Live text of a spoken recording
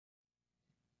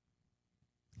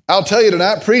I'll tell you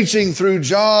tonight, preaching through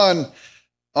John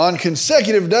on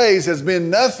consecutive days has been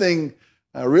nothing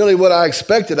really what I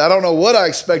expected. I don't know what I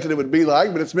expected it would be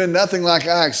like, but it's been nothing like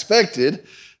I expected.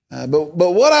 But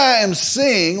what I am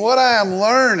seeing, what I am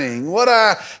learning,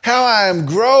 how I am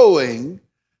growing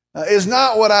is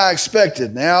not what I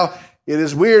expected. Now, it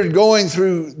is weird going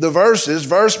through the verses,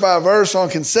 verse by verse on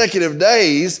consecutive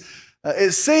days.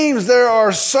 It seems there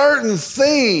are certain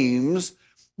themes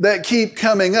that keep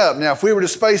coming up. Now, if we were to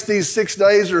space these 6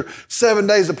 days or 7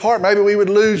 days apart, maybe we would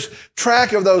lose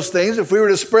track of those things. If we were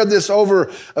to spread this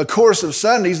over a course of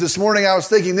Sundays, this morning I was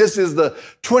thinking this is the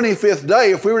 25th day.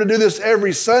 If we were to do this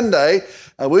every Sunday,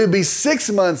 we would be 6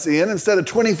 months in instead of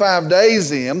 25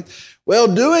 days in. Well,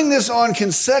 doing this on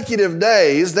consecutive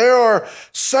days, there are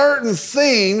certain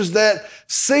themes that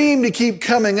seem to keep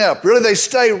coming up. Really, they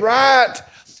stay right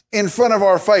in front of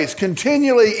our face,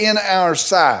 continually in our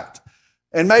sight.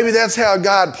 And maybe that's how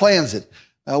God plans it.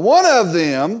 One of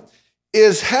them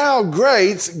is how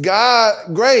great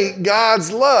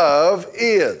God's love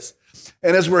is.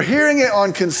 And as we're hearing it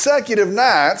on consecutive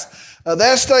nights,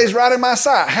 that stays right in my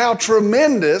sight, how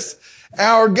tremendous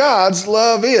our God's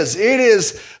love is. It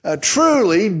is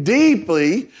truly,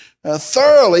 deeply,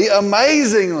 thoroughly,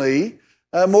 amazingly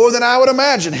more than I would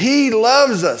imagine. He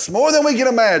loves us. More than we can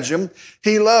imagine,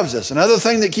 He loves us. Another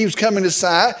thing that keeps coming to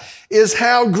sight is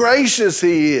how gracious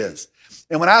He is.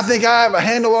 And when I think I have a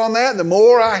handle on that, the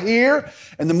more I hear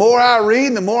and the more I read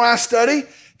and the more I study,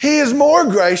 He is more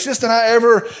gracious than I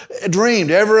ever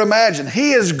dreamed, ever imagined.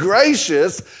 He is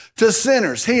gracious to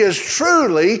sinners. He is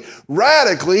truly,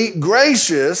 radically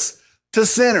gracious to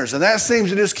sinners. And that seems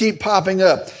to just keep popping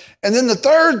up. And then the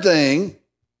third thing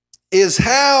is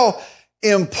how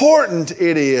important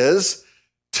it is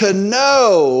to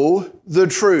know the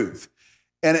truth.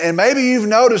 And maybe you've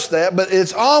noticed that, but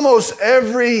it's almost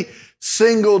every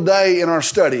single day in our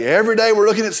study. Every day we're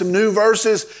looking at some new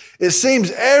verses. It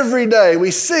seems every day we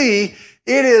see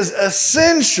it is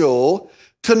essential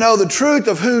to know the truth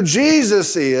of who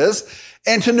Jesus is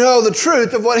and to know the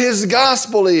truth of what His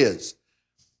gospel is.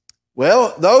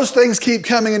 Well, those things keep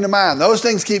coming into mind. Those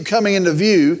things keep coming into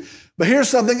view. But here's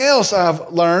something else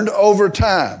I've learned over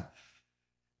time.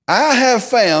 I have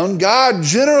found God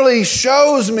generally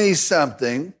shows me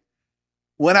something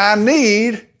when I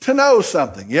need to know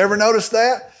something. You ever notice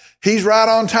that? He's right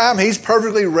on time. He's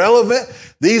perfectly relevant.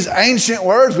 These ancient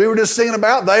words we were just singing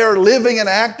about, they are living and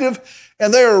active,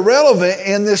 and they are relevant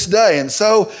in this day. And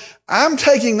so I'm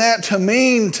taking that to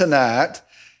mean tonight,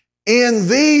 in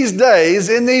these days,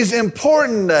 in these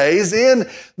important days, in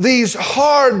these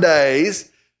hard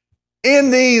days,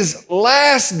 in these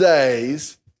last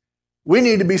days, we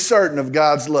need to be certain of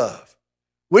God's love.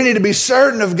 We need to be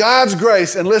certain of God's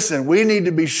grace. And listen, we need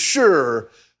to be sure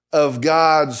of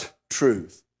God's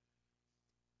truth.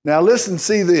 Now listen,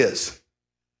 see this.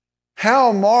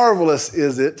 How marvelous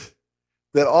is it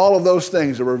that all of those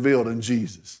things are revealed in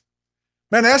Jesus?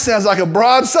 Man, that sounds like a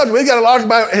broad subject. We've got to talk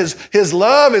about His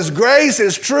love, His grace,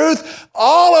 His truth.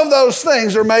 All of those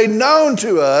things are made known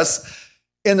to us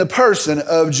in the person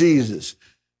of Jesus.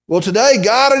 Well, today,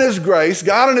 God in His grace,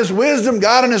 God in His wisdom,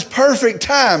 God in His perfect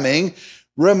timing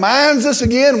reminds us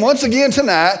again, once again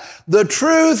tonight, the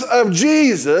truth of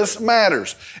Jesus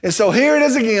matters. And so here it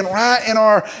is again, right in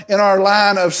our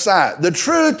line of sight. The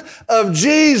truth of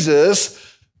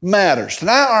Jesus matters.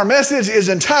 Tonight, our message is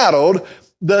entitled,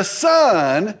 The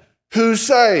Son Who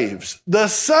Saves. The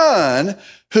Son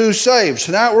Who Saves.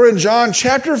 Tonight, we're in John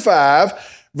chapter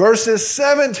 5, verses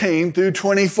 17 through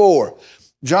 24.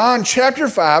 John chapter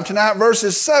 5, tonight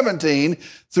verses 17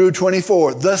 through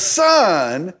 24. The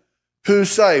Son Who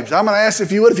Saves. I'm going to ask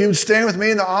if you would stand with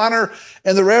me in the honor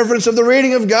and the reverence of the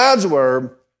reading of God's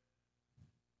Word.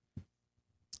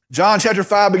 John chapter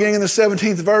 5, beginning in the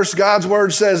 17th verse, God's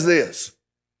Word says this.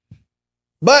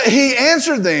 But He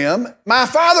answered them, My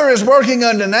Father is working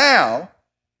unto now,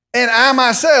 and I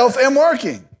myself am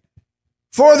working.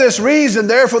 For this reason,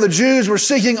 therefore, the Jews were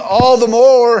seeking all the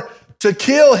more to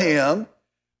kill Him,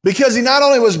 because He not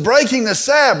only was breaking the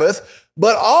Sabbath,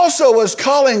 but also was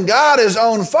calling God His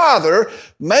own Father,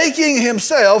 making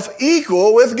Himself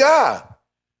equal with God.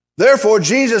 Therefore,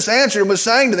 Jesus answered and was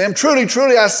saying to them, Truly,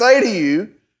 truly, I say to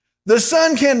you, the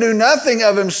Son can do nothing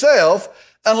of Himself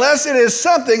unless it is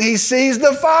something He sees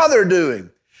the Father doing.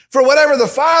 For whatever the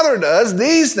Father does,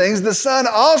 these things the Son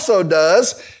also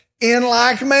does in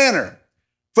like manner.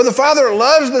 For the Father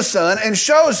loves the Son and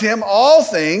shows Him all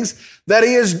things that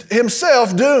He is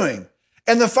Himself doing.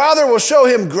 And the Father will show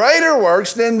Him greater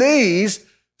works than these,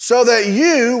 so that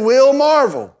you will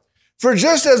marvel. For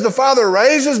just as the Father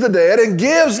raises the dead and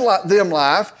gives them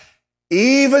life,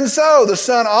 even so the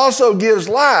Son also gives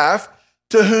life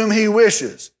to whom he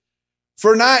wishes.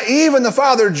 For not even the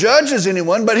Father judges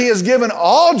anyone, but he has given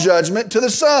all judgment to the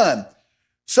Son,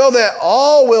 so that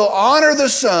all will honor the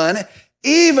Son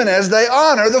even as they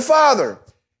honor the Father.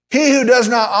 He who does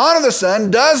not honor the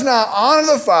Son does not honor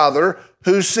the Father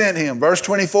who sent him. Verse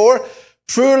 24,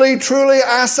 truly, truly,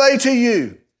 I say to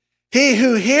you, he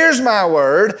who hears my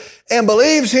word and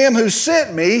believes him who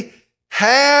sent me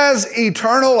has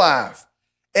eternal life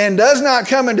and does not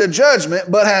come into judgment,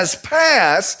 but has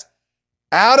passed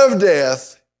out of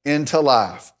death into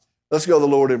life. Let's go to the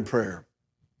Lord in prayer.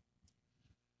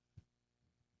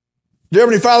 Dear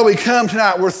Heavenly Father, we come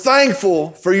tonight. We're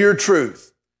thankful for your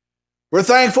truth. We're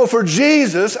thankful for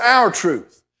Jesus, our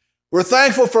truth. We're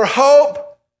thankful for hope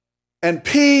and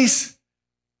peace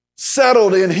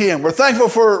settled in him. We're thankful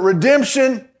for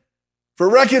redemption, for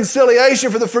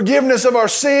reconciliation, for the forgiveness of our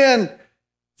sin,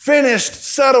 finished,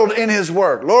 settled in his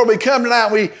work. Lord, we come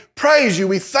tonight, we praise you,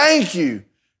 we thank you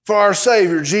for our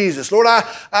Savior, Jesus. Lord,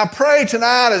 I pray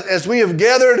tonight as we have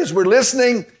gathered, as we're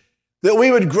listening, that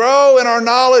we would grow in our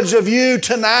knowledge of you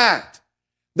tonight,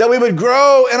 that we would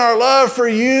grow in our love for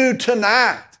you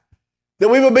tonight, that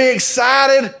we would be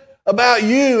excited about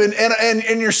you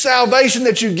and your salvation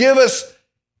that you give us,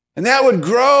 and that would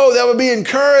grow, that would be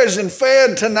encouraged and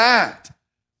fed tonight.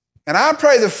 And I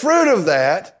pray the fruit of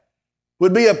that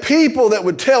would be a people that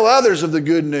would tell others of the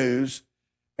good news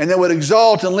and that would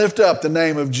exalt and lift up the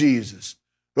name of Jesus.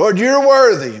 Lord, you're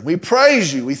worthy. We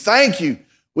praise you. We thank you.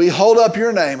 We hold up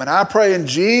your name. And I pray in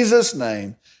Jesus'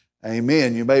 name,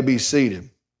 amen. You may be seated.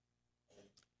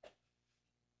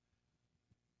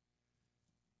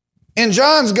 In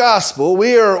John's gospel,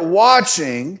 we are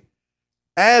watching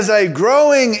as a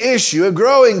growing issue, a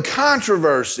growing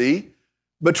controversy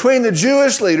between the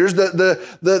Jewish leaders,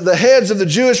 the heads of the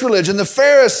Jewish religion, the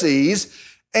Pharisees,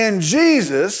 and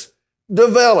Jesus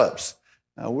develops.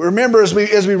 Now, remember, as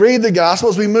we read the gospel,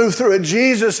 as we move through it,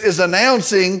 Jesus is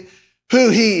announcing who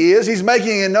he is. He's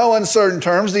making in no uncertain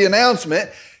terms the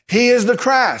announcement. He is the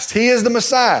Christ. He is the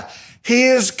Messiah. He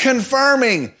is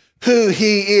confirming who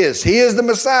he is. He is the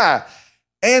Messiah.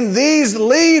 And these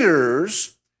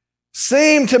leaders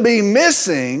seem to be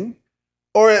missing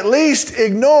or at least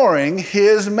ignoring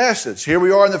his message. Here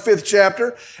we are in the 5th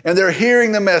chapter, and they're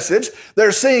hearing the message.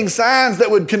 They're seeing signs that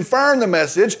would confirm the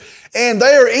message, and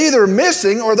they are either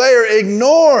missing or they are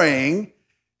ignoring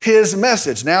his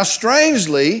message. Now,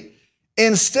 strangely,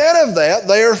 instead of that,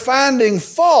 they are finding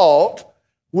fault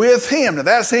with him. Now,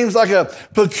 that seems like a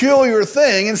peculiar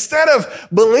thing. Instead of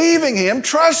believing him,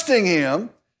 trusting him,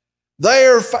 they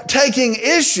are taking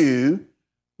issue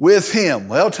with him.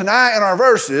 Well, tonight in our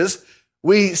verses,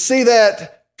 we see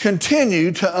that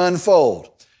continue to unfold.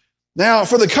 Now,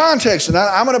 for the context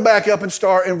tonight, I'm going to back up and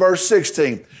start in verse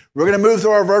 16. We're going to move through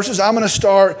our verses. I'm going to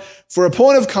start for a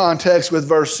point of context with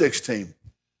verse 16.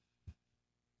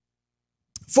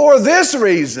 For this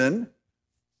reason,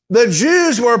 the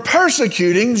Jews were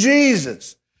persecuting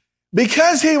Jesus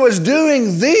because he was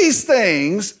doing these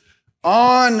things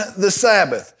on the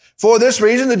Sabbath. For this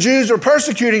reason, the Jews were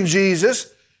persecuting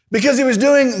Jesus because he was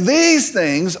doing these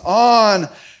things on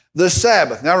the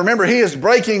Sabbath. Now remember, he is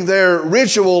breaking their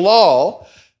ritual law.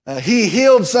 He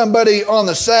healed somebody on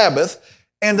the Sabbath,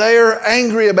 and they are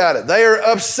angry about it. They are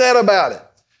upset about it.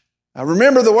 Now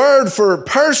remember, the word for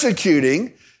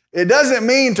persecuting, it doesn't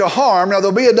mean to harm. Now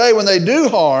there'll be a day when they do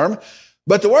harm,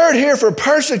 but the word here for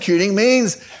persecuting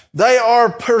means they are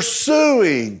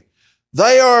pursuing.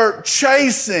 They are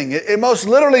chasing. It most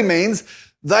literally means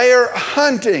they are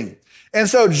hunting. And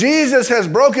so Jesus has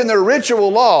broken their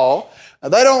ritual law.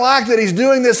 They don't like that he's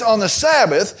doing this on the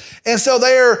Sabbath. And so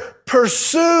they are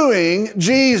pursuing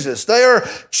Jesus. They are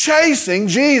chasing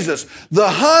Jesus. The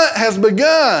hunt has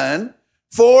begun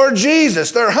for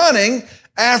Jesus. They're hunting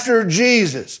after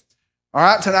Jesus. All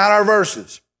right, tonight our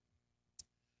verses.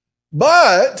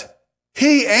 But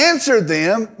he answered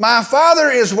them, my Father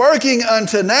is working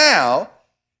unto now,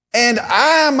 and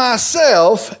I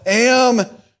myself am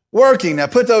working. Now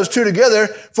put those two together.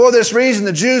 For this reason,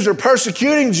 the Jews are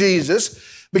persecuting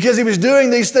Jesus because he was doing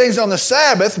these things on the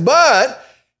Sabbath, but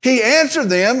he answered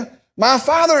them, my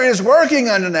Father is working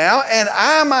unto now, and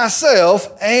I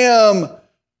myself am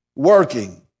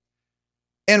working.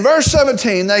 In verse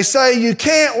 17, they say, you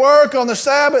can't work on the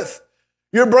Sabbath.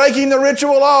 You're breaking the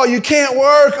ritual law. You can't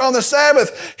work on the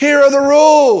Sabbath. Here are the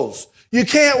rules. You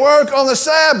can't work on the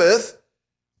Sabbath.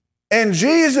 And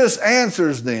Jesus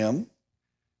answers them,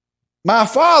 my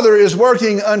Father is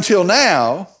working until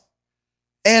now,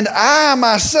 and I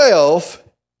myself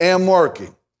am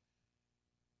working.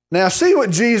 Now see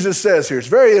what Jesus says here. It's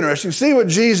very interesting. See what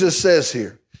Jesus says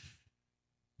here.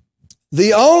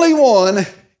 The only one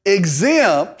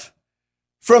exempt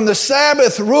from the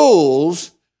Sabbath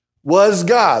rules was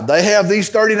God. They have these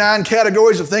 39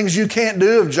 categories of things you can't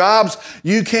do, of jobs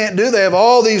you can't do. They have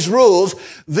all these rules.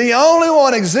 The only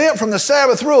one exempt from the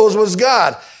Sabbath rules was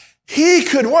God. He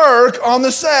could work on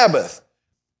the Sabbath.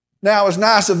 Now, it was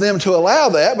nice of them to allow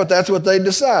that, but that's what they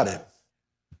decided.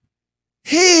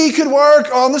 He could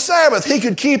work on the Sabbath. He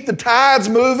could keep the tides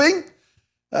moving.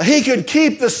 He could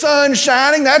keep the sun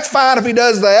shining. That's fine if he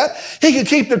does that. He could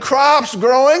keep the crops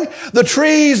growing, the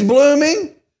trees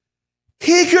blooming.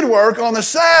 He could work on the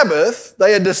Sabbath,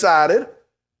 they had decided,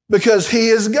 because he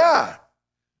is God.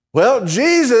 Well,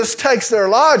 Jesus takes their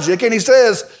logic and he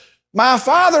says, my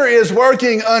Father is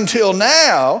working until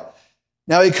now.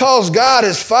 Now he calls God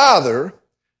his Father,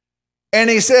 and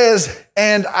he says,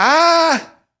 and I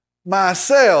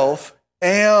myself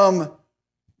am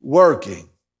working.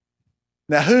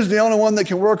 Now, who's the only one that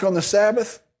can work on the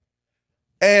Sabbath?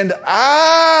 And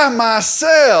I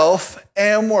myself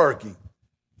am working.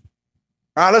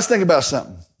 All right, let's think about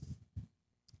something.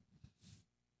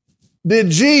 Did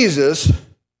Jesus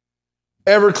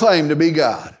ever claim to be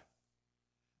God?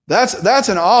 That's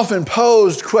an often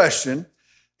posed question.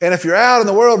 And if you're out in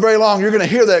the world very long, you're going to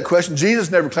hear that question.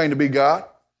 Jesus never claimed to be God.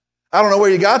 I don't know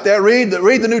where you got that. Read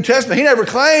the New Testament. He never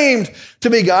claimed to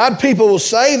be God. People will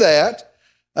say that.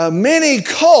 Many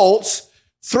cults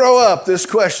throw up this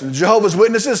question. The Jehovah's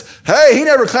Witnesses, hey, he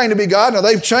never claimed to be God. Now,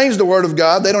 they've changed the word of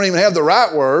God. They don't even have the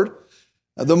right word.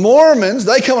 The Mormons,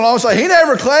 they come along and say, he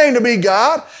never claimed to be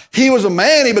God. He was a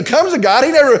man. He becomes a God.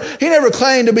 He never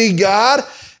claimed to be God.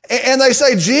 And they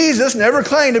say Jesus never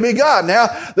claimed to be God. Now,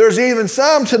 there's even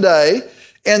some today,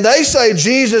 and they say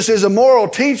Jesus is a moral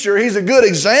teacher. He's a good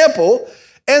example.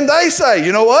 And they say,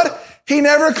 you know what? He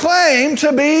never claimed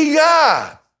to be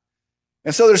God.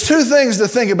 And so there's two things to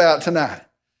think about tonight.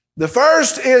 The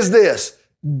first is this.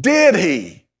 Did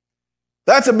he?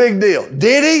 That's a big deal.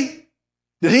 Did he?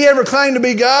 Did he ever claim to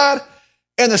be God?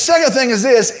 And the second thing is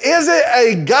this. Is it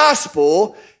a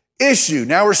gospel issue?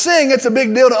 Now we're seeing it's a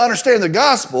big deal to understand the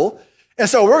gospel. And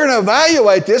so we're going to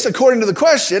evaluate this according to the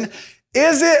question.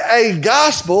 Is it a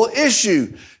gospel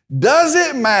issue? Does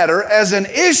it matter as an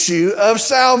issue of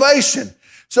salvation?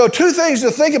 So two things to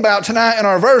think about tonight in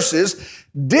our verses.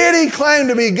 Did he claim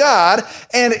to be God?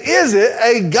 And is it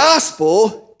a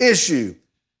gospel issue?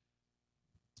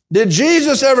 Did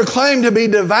Jesus ever claim to be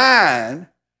divine?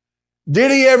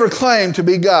 Did he ever claim to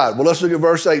be God? Well, let's look at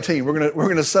verse 18. We're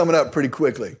going to sum it up pretty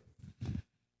quickly.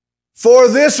 For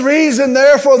this reason,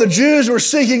 therefore, the Jews were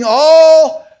seeking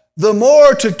all the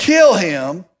more to kill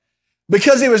him,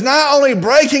 because he was not only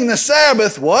breaking the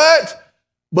Sabbath, what?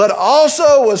 But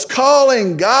also was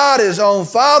calling God his own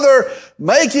Father,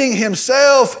 making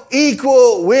himself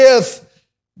equal with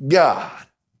God.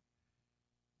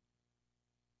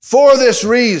 For this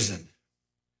reason,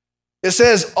 it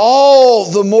says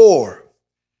all the more.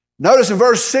 Notice in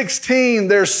verse 16,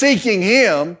 they're seeking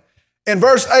him. In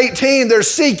verse 18, they're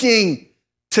seeking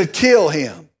to kill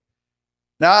him.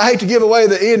 Now, I hate to give away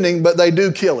the ending, but they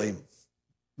do kill him.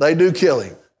 They do kill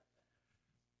him.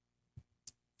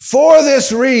 For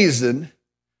this reason,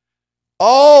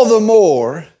 all the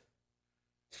more,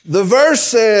 the verse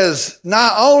says,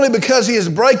 not only because he is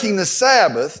breaking the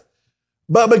Sabbath,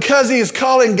 but because he is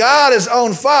calling God his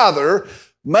own Father,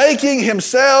 making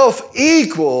himself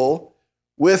equal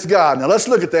with God. Now let's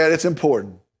look at that. It's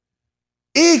important.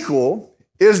 Equal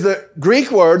is the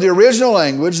Greek word, the original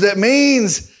language, that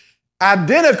means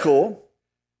identical,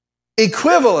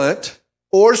 equivalent,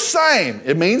 or same.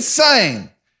 It means same.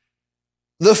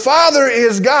 The Father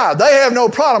is God. They have no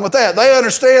problem with that. They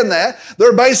understand that.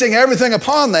 They're basing everything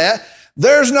upon that.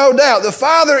 There's no doubt. The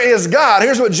Father is God.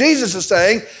 Here's what Jesus is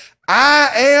saying.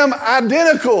 I am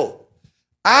identical.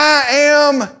 I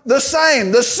am the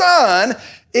same. The Son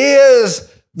is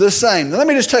the same. Now, let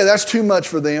me just tell you, that's too much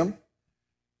for them.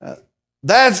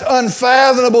 That's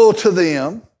unfathomable to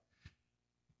them.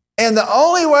 And the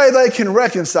only way they can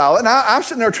reconcile it, now I'm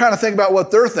sitting there trying to think about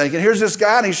what they're thinking. Here's this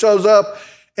guy, and he shows up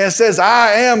and says,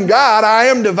 I am God, I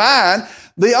am divine.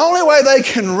 The only way they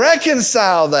can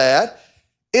reconcile that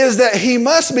is that he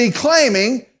must be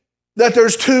claiming that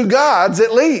there's two gods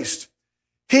at least.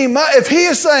 If he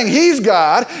is saying he's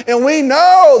God, and we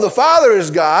know the Father is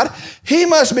God, he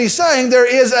must be saying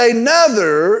there is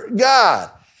another God.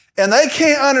 And they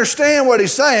can't understand what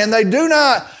he's saying. They do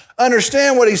not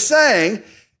understand what he's saying.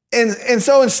 And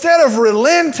so instead of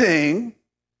relenting,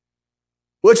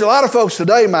 which a lot of folks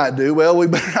today might do, well, we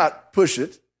better not push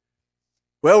it.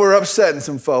 Well, we're upsetting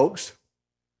some folks.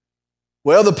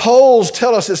 Well, the polls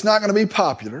tell us it's not going to be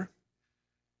popular.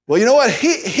 Well, you know what?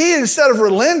 He instead of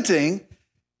relenting,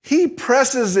 he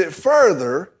presses it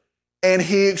further and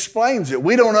he explains it.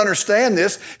 We don't understand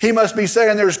this. He must be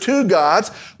saying there's two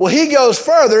gods. Well, he goes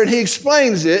further and he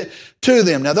explains it to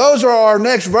them. Now, those are our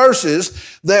next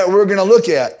verses that we're going to look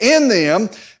at. In them,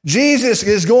 Jesus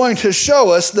is going to show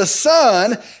us the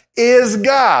Son is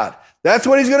God. That's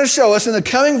what he's going to show us in the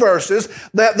coming verses,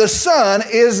 that the Son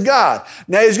is God.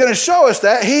 Now, he's going to show us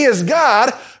that he is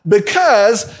God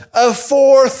because of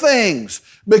four things,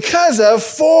 because of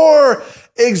four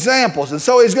examples. And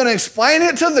so he's going to explain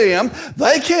it to them.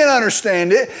 They can't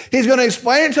understand it. He's going to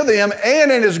explain it to them,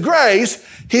 and in his grace,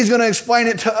 he's going to explain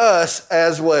it to us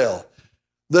as well.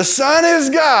 The Son is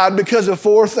God because of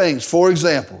four things, four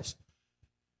examples.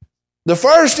 The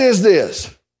first is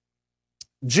this: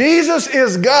 Jesus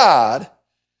is God,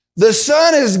 the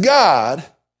Son is God,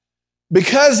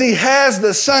 because he has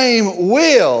the same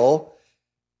will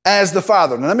as the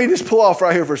Father. Now let me just pull off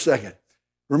right here for a second.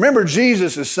 Remember,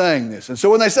 Jesus is saying this. And so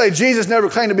when they say Jesus never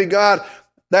claimed to be God,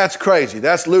 that's crazy.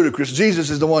 That's ludicrous. Jesus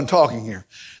is the one talking here.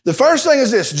 The first thing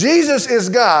is this: Jesus is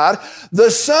God, the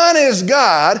Son is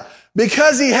God,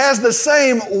 because he has the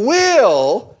same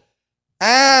will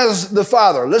as the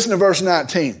Father. Listen to verse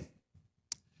 19.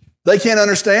 They can't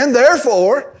understand.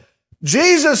 Therefore,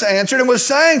 Jesus answered and was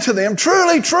saying to them,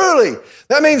 truly, truly.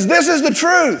 That means this is the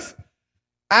truth.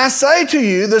 I say to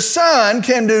you, the Son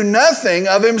can do nothing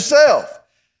of himself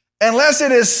unless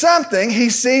it is something he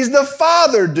sees the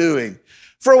Father doing.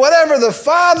 For whatever the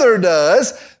Father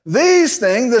does, these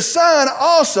things the Son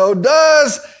also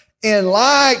does in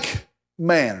like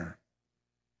manner.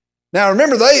 Now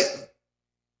remember,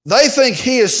 they think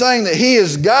he is saying that he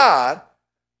is God,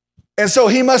 and so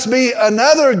he must be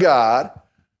another God.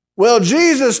 Well,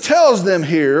 Jesus tells them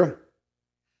here,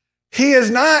 he is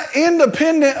not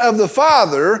independent of the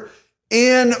Father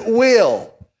in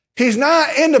will. He's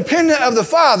not independent of the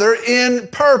Father in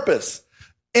purpose.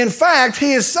 In fact,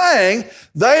 he is saying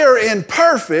they are in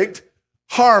perfect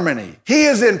harmony. He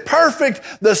is in perfect,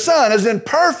 the Son is in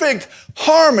perfect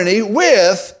harmony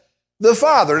with the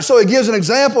Father. And so he gives an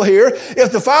example here.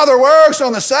 If the Father works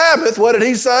on the Sabbath, what did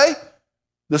he say?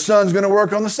 The Son's going to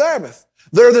work on the Sabbath.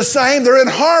 They're the same. They're in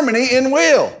harmony in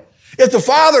will. If the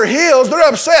Father heals, they're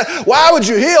upset. Why would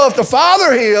you heal? If the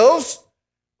Father heals,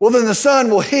 well, then the Son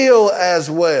will heal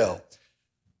as well.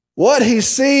 What he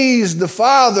sees the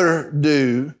Father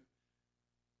do,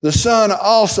 the Son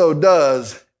also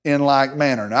does in like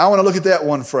manner. Now, I want to look at that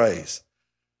one phrase.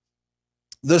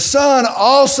 The Son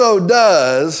also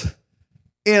does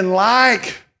in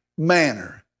like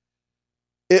manner.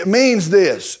 It means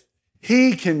this: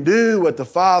 he can do what the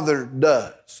Father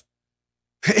does.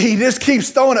 He just keeps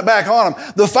throwing it back on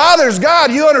him. The Father's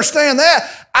God, you understand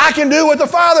that? I can do what the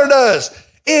Father does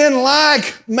in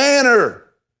like manner.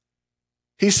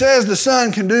 He says the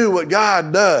Son can do what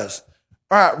God does.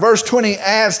 All right, verse 20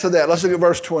 adds to that. Let's look at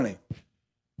verse 20.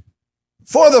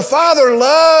 For the Father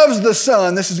loves the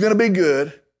Son, this is going to be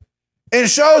good, and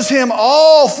shows him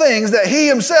all things that he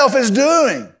himself is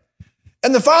doing.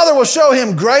 And the Father will show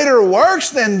him greater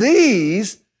works than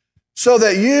these, so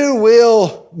that you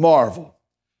will marvel.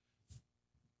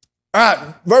 All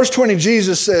right, verse 20,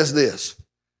 Jesus says this: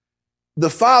 the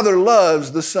Father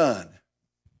loves the Son.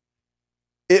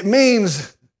 It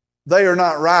means they are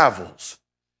not rivals.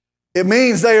 It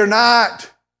means they are not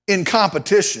in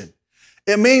competition.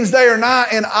 It means they are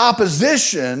not in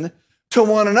opposition to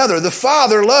one another. The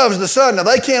Father loves the Son. Now,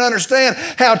 they can't understand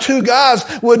how two gods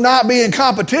would not be in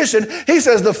competition. He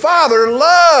says the Father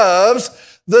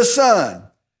loves the Son.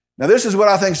 Now, this is what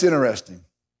I think is interesting.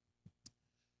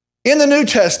 In the New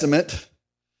Testament,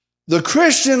 the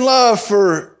Christian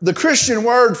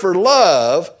word for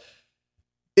love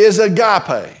is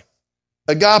agape,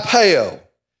 agapeo.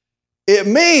 It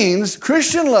means,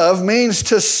 Christian love means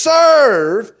to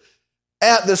serve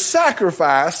at the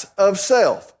sacrifice of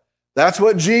self. That's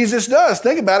what Jesus does.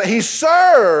 Think about it. He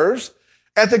serves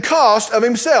at the cost of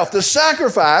himself, the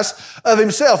sacrifice of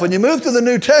himself. When you move to the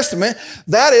New Testament,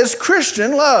 that is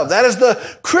Christian love. That is the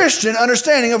Christian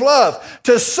understanding of love.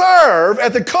 To serve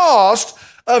at the cost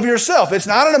of yourself. It's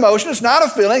not an emotion. It's not a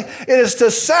feeling. It is to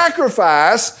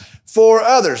sacrifice for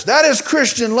others. That is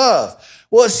Christian love.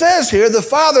 Well, it says here, the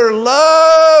Father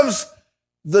loves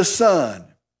the Son.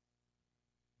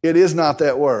 It is not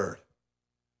that word.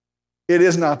 It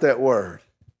is not that word.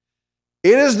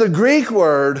 It is the Greek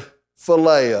word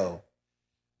phileo.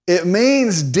 It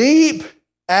means deep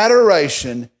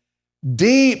adoration,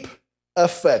 deep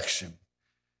affection.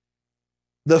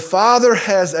 The Father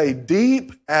has a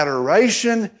deep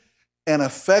adoration and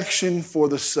affection for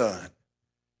the Son.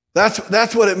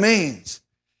 That's what it means.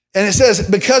 And it says,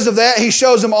 because of that, he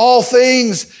shows them all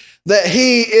things that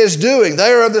he is doing.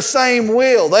 They are of the same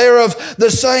will. They are of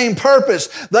the same purpose.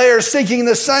 They are seeking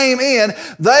the same end.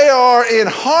 They are in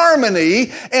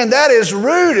harmony, and that is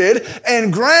rooted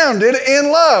and grounded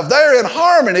in love. They are in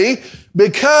harmony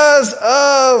because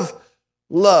of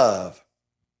love.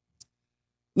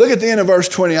 Look at the end of verse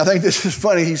 20. I think this is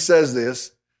funny. He says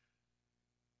this.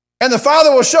 And the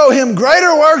Father will show him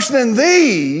greater works than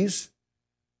these,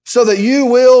 so that you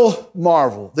will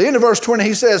marvel. The end of verse 20,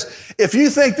 he says, if you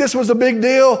think this was a big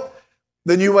deal,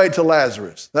 then you wait till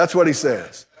Lazarus. That's what he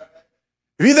says.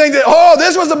 If you think that,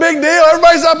 this was a big deal,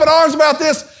 everybody's up in arms about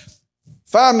this,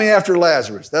 find me after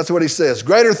Lazarus. That's what he says.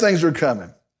 Greater things are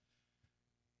coming.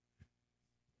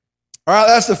 All right,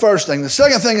 that's the first thing. The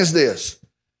second thing is this.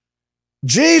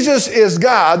 Jesus is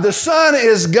God. The Son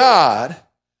is God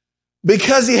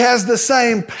because he has the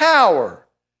same power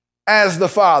as the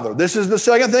Father. This is the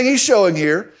second thing he's showing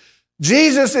here.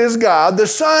 Jesus is God. The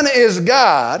Son is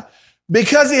God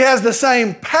because he has the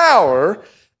same power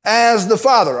as the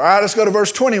Father. All right, let's go to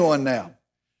verse 21 now.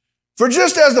 For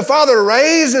just as the Father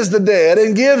raises the dead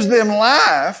and gives them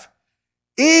life,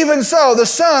 even so the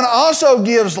Son also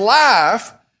gives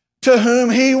life to whom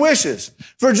he wishes.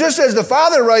 For just as the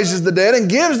Father raises the dead and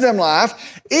gives them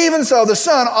life, even so the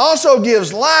Son also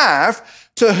gives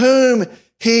life to whom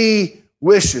he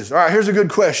wishes. All right, here's a good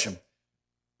question.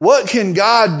 What can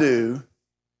God do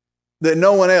that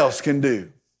no one else can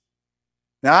do?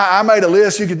 Now, I made a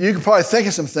list. You could probably think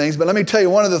of some things, but let me tell you,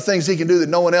 one of the things he can do that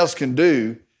no one else can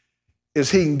do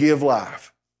is he can give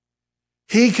life.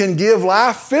 He can give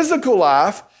life, physical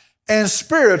life, and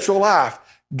spiritual life.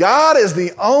 God is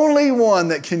the only one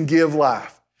that can give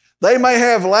life. They may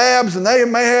have labs and they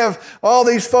may have all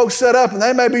these folks set up and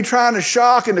they may be trying to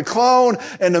shock and to clone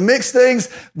and to mix things.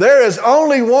 There is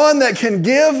only one that can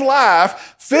give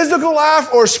life, physical life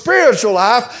or spiritual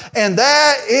life, and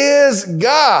that is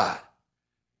God.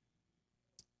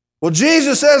 Well,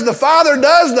 Jesus says the Father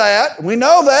does that. We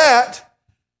know that.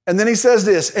 And then he says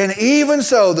this, and even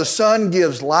so the Son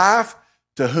gives life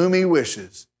to whom he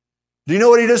wishes. Do you know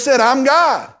what he just said? I'm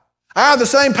God. I have the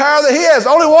same power that he has.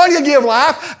 Only one can give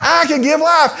life. I can give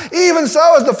life. Even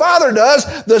so, as the Father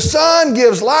does, the Son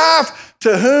gives life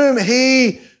to whom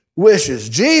he wishes.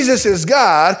 Jesus is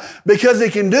God because he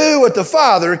can do what the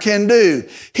Father can do.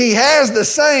 He has the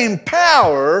same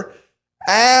power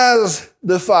as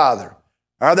the Father.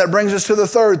 All right, that brings us to the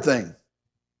third thing.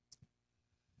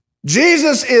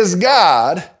 Jesus is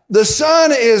God. The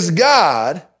Son is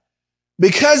God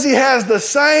because he has the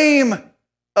same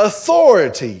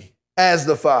authority as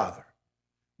the Father.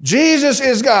 Jesus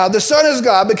is God. The Son is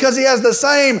God because he has the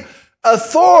same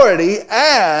authority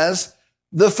as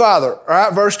the Father. All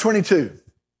right, verse 22.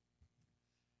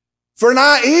 For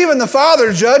not even the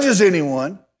Father judges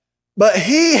anyone, but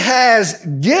he has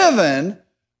given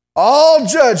all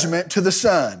judgment to the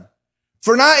Son.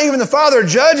 For not even the Father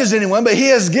judges anyone, but he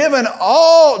has given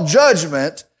all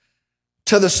judgment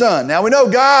to the Son. Now we know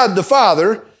God the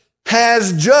Father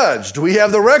has judged. We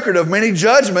have the record of many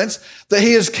judgments that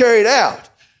he has carried out.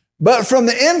 But from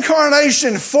the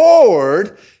incarnation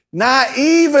forward, not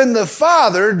even the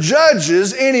Father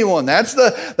judges anyone. That's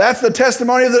the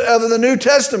testimony of the New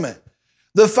Testament.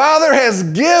 The Father has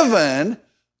given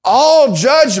all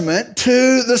judgment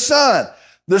to the Son.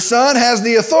 The Son has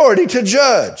the authority to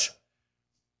judge.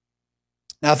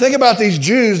 Now think about these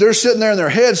Jews. They're sitting there and their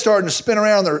heads starting to spin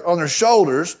around on their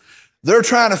shoulders. They're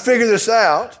trying to figure this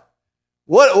out.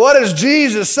 What is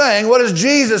Jesus saying? What is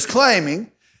Jesus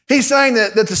claiming? He's saying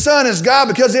that the Son is God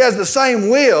because he has the same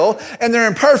will and they're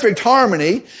in perfect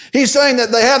harmony. He's saying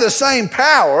that they have the same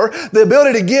power, the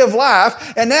ability to give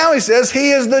life. And now he says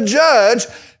he is the judge.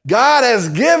 God has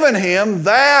given him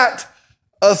that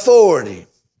authority.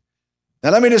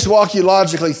 Now let me just walk you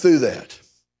logically through that.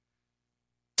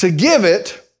 To give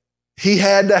it, he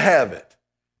had to have it.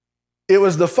 It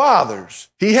was the Father's.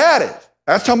 He had it.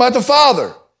 That's talking about the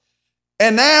Father.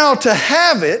 And now to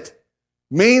have it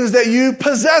means that you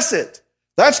possess it.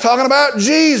 That's talking about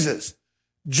Jesus.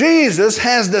 Jesus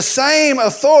has the same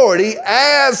authority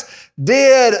as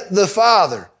did the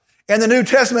Father. In the New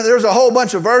Testament, there's a whole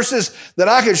bunch of verses that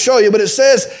I could show you, but it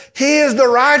says he is the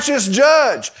righteous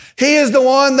judge. He is the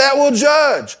one that will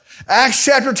judge. Acts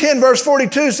chapter 10, verse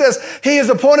 42 says he is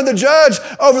appointed the judge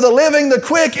over the living, the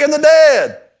quick, and the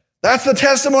dead. That's the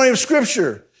testimony of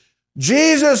Scripture.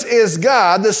 Jesus is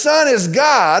God. The Son is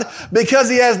God because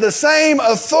he has the same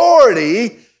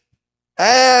authority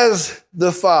as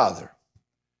the Father.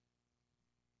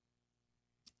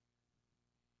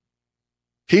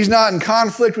 He's not in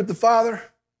conflict with the Father.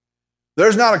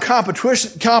 There's not a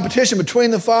competition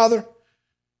between the Father.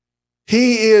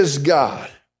 He is God.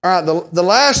 All right, the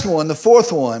last one, the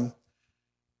fourth one,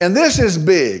 and this is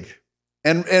big.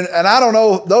 And I don't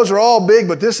know, those are all big,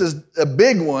 but this is a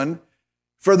big one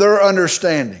for their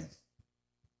understanding.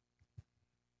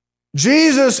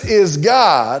 Jesus is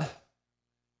God.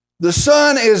 The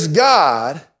Son is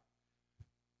God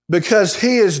because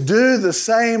he is due the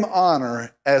same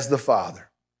honor as the Father.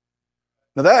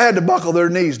 Now that had to buckle their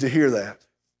knees to hear that.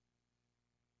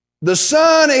 The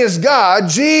Son is God,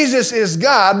 Jesus is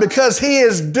God because he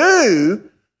is due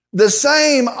the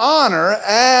same honor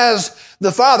as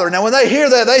the Father. Now when they hear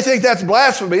that, they think that's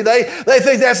blasphemy. They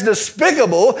think that's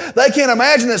despicable. They can't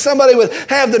imagine that somebody would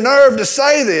have the nerve to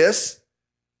say this.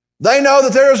 They know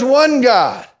that there is one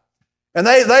God. And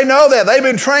they know that. They've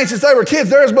been trained since they were kids.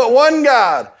 There is but one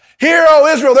God. Hear, O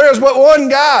Israel, there is but one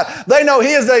God. They know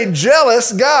he is a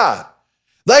jealous God.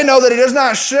 They know that he does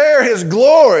not share his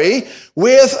glory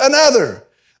with another.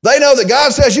 They know that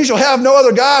God says, you shall have no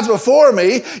other gods before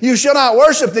me. You shall not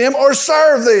worship them or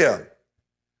serve them.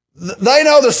 They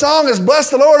know the song is, bless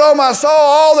the Lord, O my soul,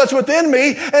 all that's within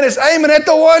me, and it's aiming at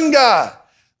the one God.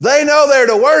 They know they're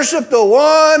to worship the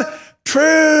one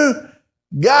true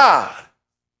God.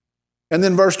 And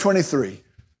then verse 23.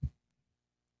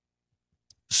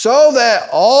 So that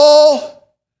all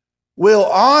will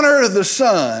honor the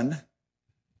Son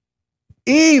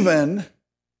even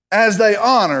as they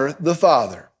honor the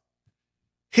Father.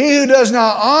 He who does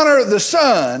not honor the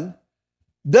Son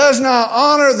does not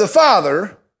honor the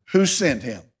Father who sent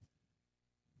him.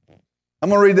 I'm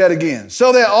going to read that again.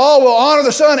 So that all will honor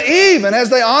the Son even as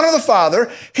they honor the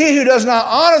Father. He who does not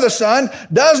honor the Son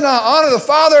does not honor the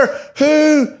Father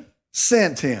who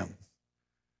sent him.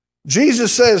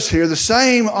 Jesus says here, the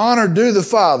same honor due the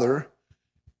Father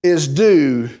is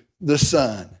due the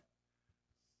Son.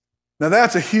 Now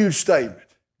that's a huge statement.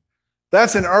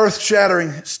 That's an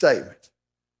earth-shattering statement.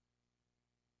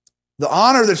 The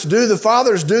honor that's due the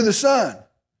Father is due the Son.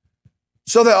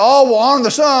 So that all will honor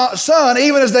the Son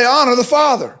even as they honor the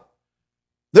Father.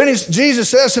 Then Jesus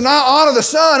says to not honor the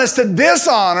Son is to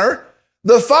dishonor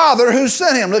the Father who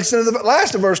sent him. Listen to the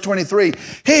last of verse 23.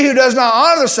 He who does not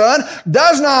honor the Son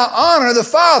does not honor the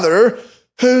Father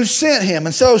who sent him.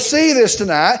 And so see this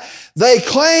tonight. They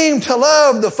claim to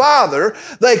love the Father.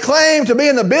 They claim to be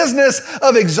in the business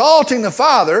of exalting the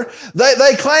Father.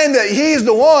 They claim that he's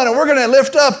the one and we're going to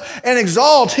lift up and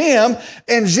exalt him.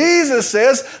 And Jesus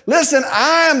says, listen,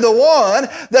 I am the one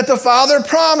that the Father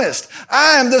promised.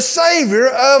 I am the Savior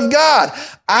of God.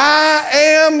 I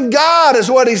am God is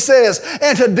what he says.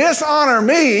 And to dishonor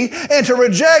me and to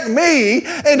reject me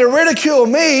and to ridicule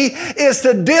me is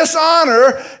to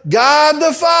dishonor God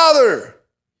the Father.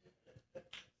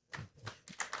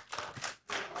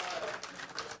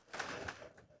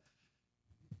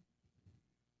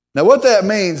 Now what that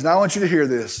means, and I want you to hear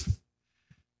this,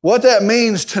 what that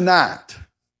means tonight,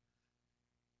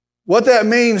 what that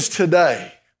means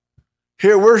today.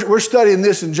 Here we're studying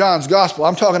this in John's gospel.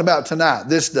 I'm talking about tonight,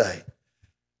 this day.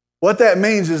 What that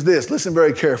means is this, listen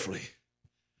very carefully.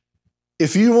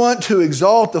 If you want to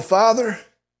exalt the Father,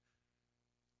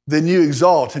 then you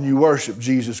exalt and you worship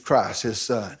Jesus Christ, his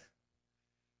Son.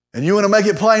 And you want to make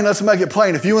it plain, let's make it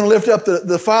plain. If you want to lift up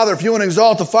the Father, if you want to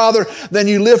exalt the Father, then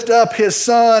you lift up his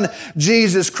Son,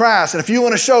 Jesus Christ. And if you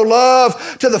want to show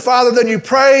love to the Father, then you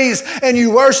praise and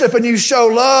you worship and you show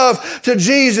love to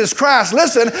Jesus Christ.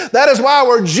 Listen, that is why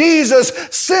we're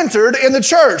Jesus-centered in the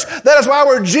church. That is why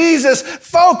we're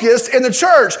Jesus-focused in the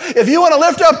church. If you want to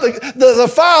lift up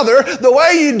the Father, the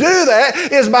way you do that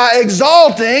is by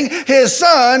exalting his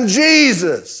Son,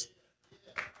 Jesus.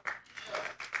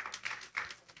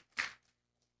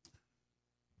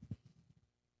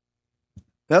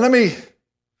 Now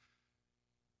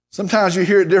sometimes you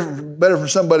hear it better from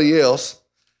somebody else.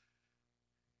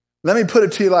 Let me put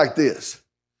it to you like this.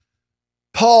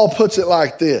 Paul puts it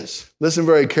like this. Listen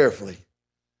very carefully.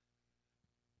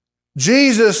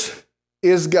 Jesus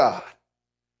is God.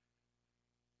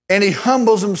 And he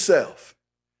humbles himself,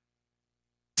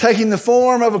 taking the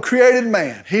form of a created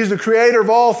man. He's the creator of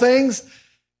all things,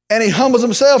 and he humbles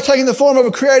himself, taking the form of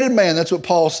a created man. That's what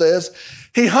Paul says.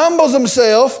 He humbles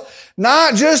himself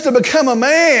not just to become a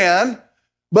man,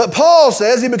 but Paul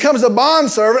says he becomes a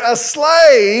bondservant, a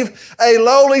slave, a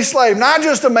lowly slave. Not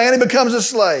just a man, he becomes a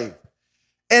slave.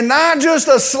 And not just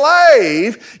a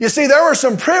slave. You see, there were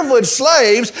some privileged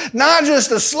slaves, not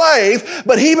just a slave,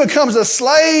 but he becomes a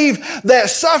slave that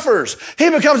suffers. He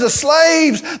becomes a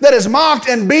slave that is mocked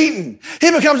and beaten.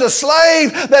 He becomes a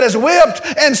slave that is whipped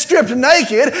and stripped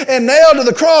naked and nailed to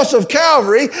the cross of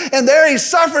Calvary. And there he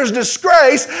suffers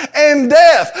disgrace and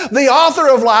death. The author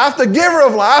of life, the giver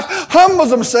of life,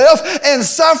 humbles himself and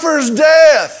suffers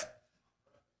death.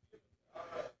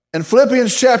 In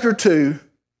Philippians chapter 2,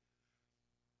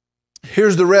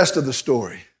 here's the rest of the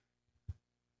story.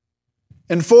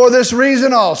 And for this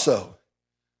reason also,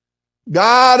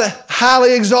 God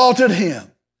highly exalted him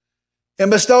and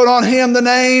bestowed on him the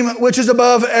name which is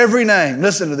above every name.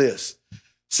 Listen to this.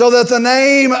 So that the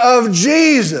name of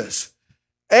Jesus,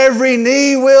 every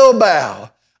knee will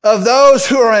bow, of those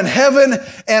who are in heaven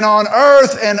and on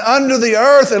earth and under the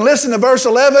earth. And listen to verse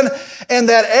 11, and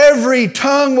that every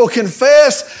tongue will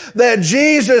confess that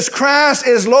Jesus Christ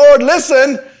is Lord.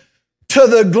 Listen, to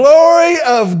the glory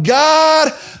of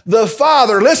God the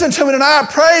Father. Listen to me tonight.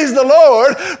 Praise the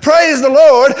Lord. Praise the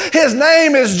Lord. His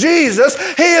name is Jesus.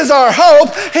 He is our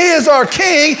hope. He is our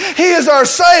King. He is our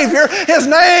Savior. His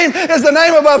name is the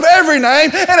name above every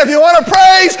name. And if you want to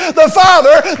praise the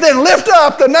Father, then lift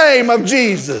up the name of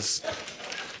Jesus.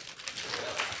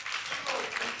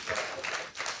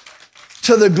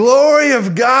 To the glory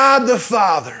of God the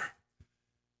Father.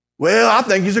 Well, I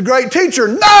think he's a great teacher.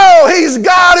 No, he's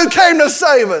God who came to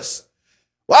save us.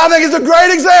 Well, I think he's a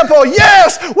great example.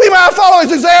 Yes, we might follow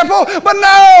his example, but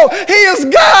no, he is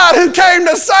God who came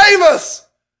to save us.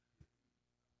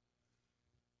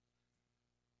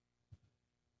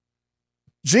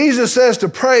 Jesus says to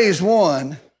praise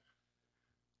one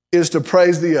is to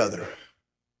praise the other.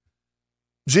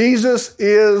 Jesus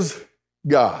is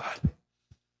God.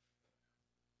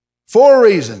 4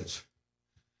 reasons.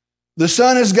 The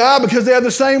Son is God because they have the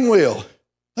same will.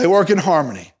 They work in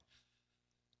harmony.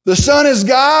 The Son is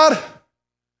God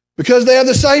because they have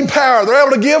the same power. They're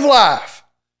able to give life.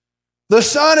 The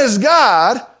Son is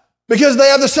God because they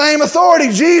have the same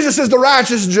authority. Jesus is the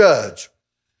righteous judge.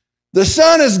 The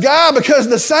Son is God because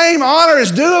the same honor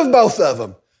is due of both of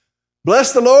them.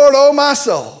 Bless the Lord, O my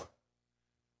soul.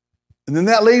 And then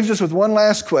that leaves us with one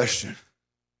last question.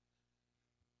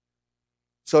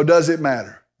 So does it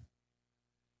matter?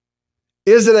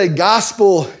 Is it a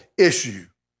gospel issue?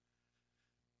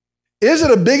 Is it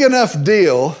a big enough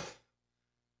deal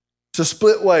to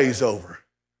split ways over?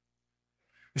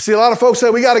 You see, a lot of folks say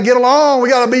we got to get along, we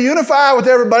got to be unified with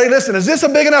everybody. Listen, is this a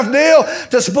big enough deal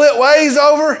to split ways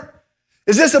over?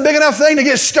 Is this a big enough thing to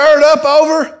get stirred up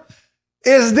over?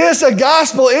 Is this a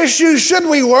gospel issue? Should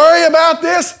we worry about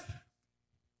this?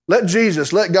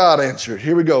 Let God answer it.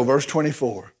 Here we go, verse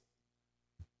 24.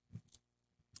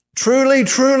 Truly,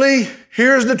 truly,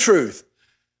 here's the truth.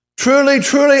 Truly,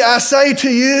 truly, I say to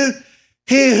you,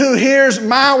 he who hears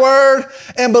my word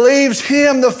and believes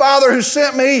him, the Father who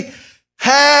sent me,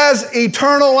 has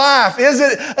eternal life. Is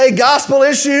it a gospel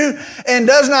issue and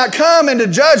does not come into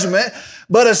judgment,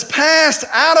 but is passed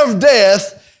out of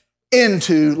death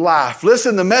into life?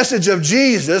 Listen, the message of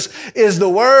Jesus is the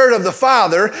word of the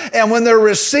Father, and when they're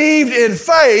received in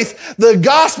faith, the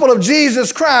gospel of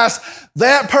Jesus Christ,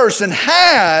 that person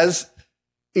has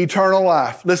eternal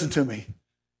life. Listen to me.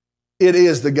 It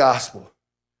is the gospel.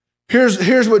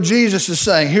 Here's what Jesus is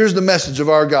saying. Here's the message of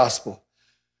our gospel.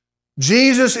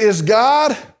 Jesus is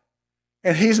God,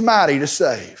 and he's mighty to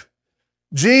save.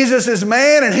 Jesus is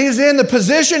man, and he's in the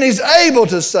position he's able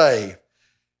to save.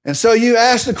 And so you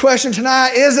ask the question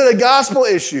tonight, is it a gospel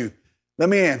issue? Let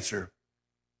me answer.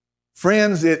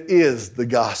 Friends, it is the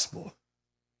gospel.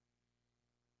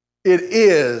 It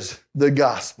is the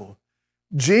gospel.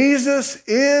 Jesus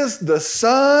is the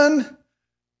Son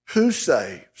who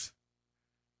saves.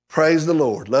 Praise the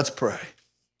Lord. Let's pray.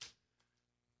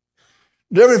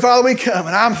 Dear Heavenly Father, we come,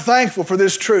 and I'm thankful for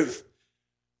this truth.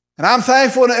 And I'm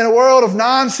thankful in a world of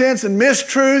nonsense and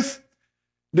mistruth,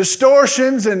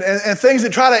 distortions and things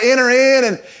that try to enter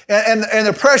in and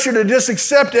the pressure to just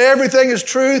accept everything as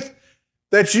truth,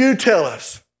 that you tell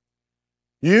us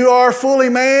you are fully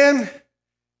man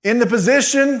in the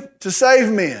position to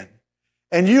save men.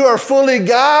 And you are fully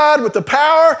God with the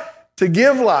power to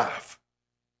give life.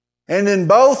 And in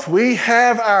both we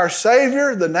have our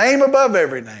Savior, the name above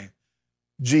every name,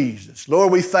 Jesus.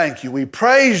 Lord, we thank you. We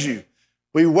praise you.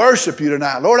 We worship you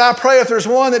tonight. Lord, I pray if there's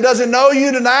one that doesn't know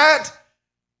you tonight,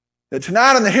 that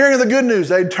tonight in the hearing of the good news,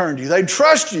 they'd turn to you. They'd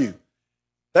trust you.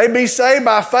 They'd be saved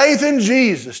by faith in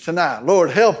Jesus tonight.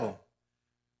 Lord, help them.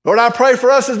 Lord, I pray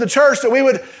for us as the church that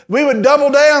we would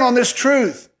double down on this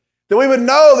truth, that we would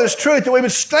know this truth, that we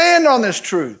would stand on this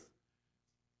truth.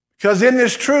 Because in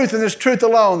this truth and this truth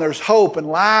alone, there's hope and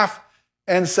life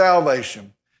and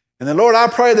salvation. And then, Lord, I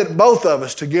pray that both of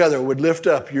us together would lift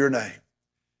up your name.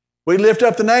 We lift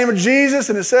up the name of Jesus,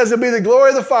 and it says it'll be the glory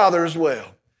of the Father as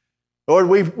well. Lord,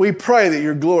 we pray that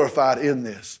you're glorified in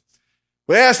this.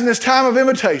 We ask in this time of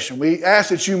invitation, we ask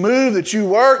that you move, that you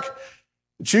work,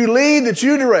 that you lead, that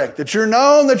you direct, that you're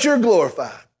known, that you're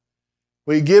glorified.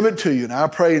 We give it to you, and I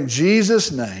pray in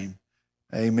Jesus' name,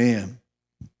 amen.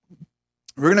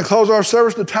 We're going to close our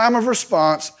service with a time of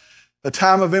response, a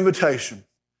time of invitation.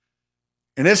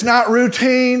 And it's not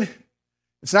routine.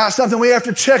 It's not something we have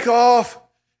to check off.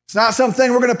 It's not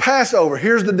something we're going to pass over.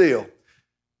 Here's the deal.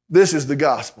 This is the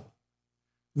gospel.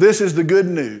 This is the good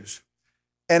news.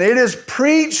 And it is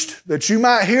preached that you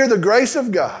might hear the grace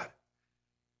of God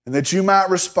and that you might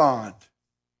respond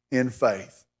in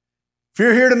faith. If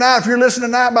you're here tonight, if you're listening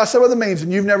tonight by some other means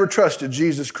and you've never trusted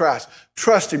Jesus Christ,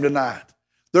 trust Him tonight.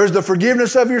 There's the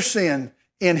forgiveness of your sin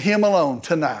in Him alone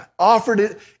tonight. Offered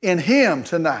it in Him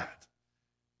tonight.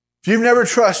 If you've never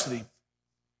trusted Him,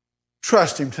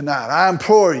 trust Him tonight. I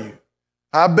implore you.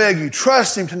 I beg you,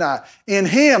 trust Him tonight. In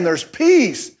Him, there's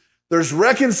peace. There's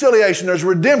reconciliation. There's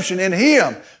redemption in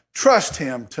Him. Trust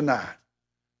Him tonight.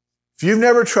 If you've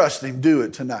never trusted Him, do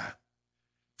it tonight.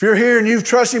 If you're here and you've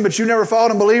trusted Him, but you've never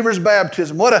followed in believer's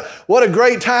baptism, what a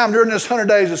great time during this 100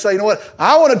 days to say, you know what,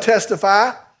 I want to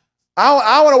testify.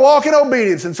 I want to walk in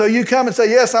obedience. And so you come and say,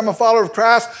 yes, I'm a follower of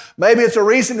Christ. Maybe it's a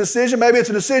recent decision. Maybe it's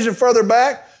a decision further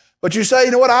back. But you say,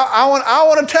 you know what, I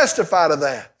want to testify to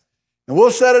that. And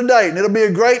we'll set a date, and it'll be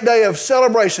a great day of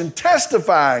celebration,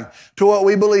 testifying to what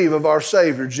we believe of our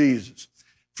Savior, Jesus.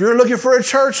 If you're looking for a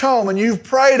church home and you've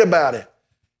prayed about it,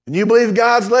 and you believe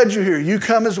God's led you here, you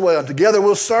come as well. And together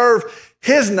we'll serve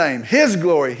His name, His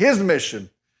glory, His mission,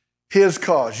 His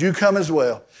cause. You come as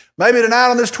well. Maybe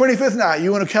tonight on this 25th night,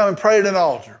 you want to come and pray at an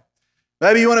altar.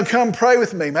 Maybe you want to come pray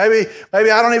with me. Maybe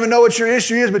I don't even know what your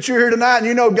issue is, but you're here tonight and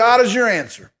you know God is your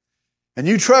answer. And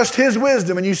you trust His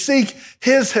wisdom and you seek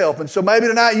His help. And so maybe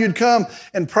tonight you'd come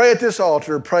and pray at this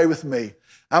altar or pray with me.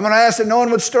 I'm going to ask that no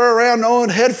one would stir around, no one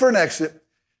would head for an exit.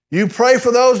 You pray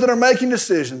for those that are making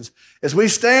decisions. As we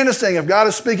stand to sing, if God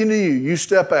is speaking to you, you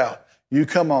step out. You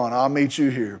come on. I'll meet you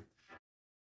here.